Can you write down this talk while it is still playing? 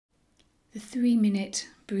the 3-minute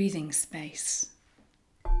breathing space.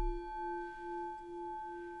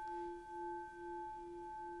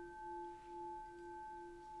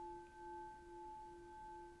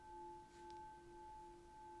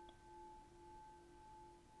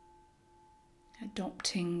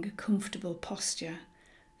 Adopting a comfortable posture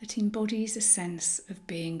that embodies a sense of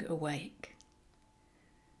being awake.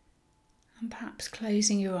 And perhaps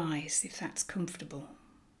closing your eyes if that's comfortable.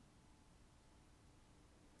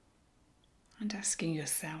 And asking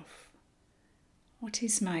yourself, what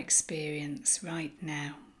is my experience right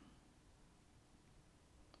now?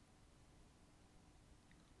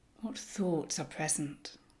 What thoughts are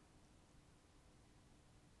present?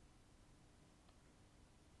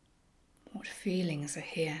 What feelings are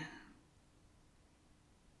here?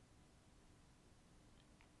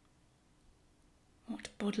 What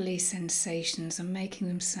bodily sensations are making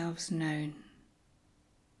themselves known?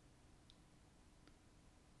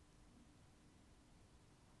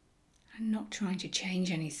 And not trying to change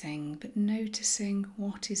anything, but noticing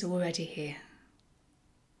what is already here.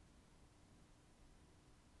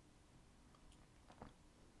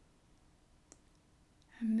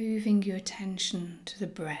 And moving your attention to the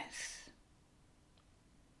breath.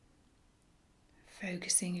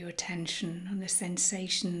 Focusing your attention on the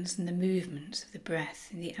sensations and the movements of the breath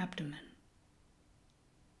in the abdomen.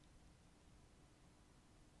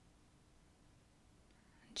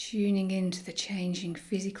 Tuning into the changing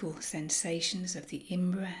physical sensations of the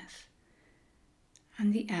in-breath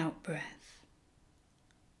and the out-breath.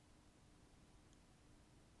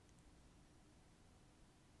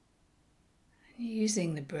 And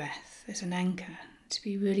using the breath as an anchor to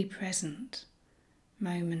be really present,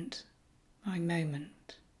 moment by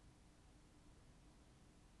moment.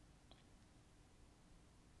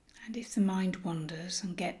 And if the mind wanders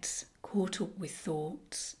and gets caught up with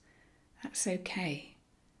thoughts, that's okay.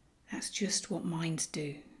 That's just what minds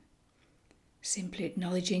do. Simply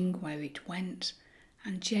acknowledging where it went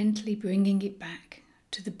and gently bringing it back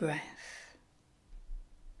to the breath.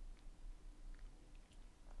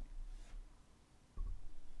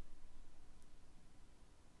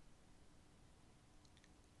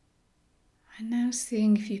 And now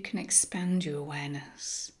seeing if you can expand your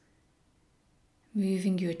awareness,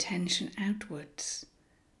 moving your attention outwards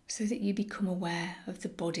so that you become aware of the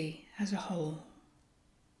body as a whole.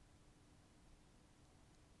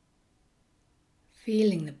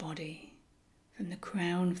 Feeling the body from the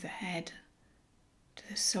crown of the head to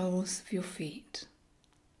the soles of your feet.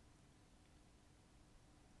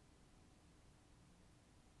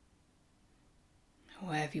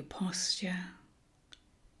 Aware of your posture,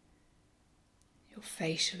 your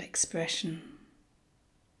facial expression,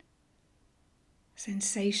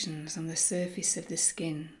 sensations on the surface of the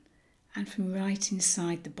skin and from right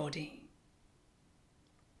inside the body.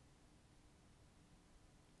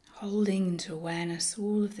 Holding into awareness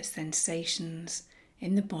all of the sensations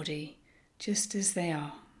in the body just as they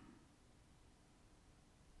are.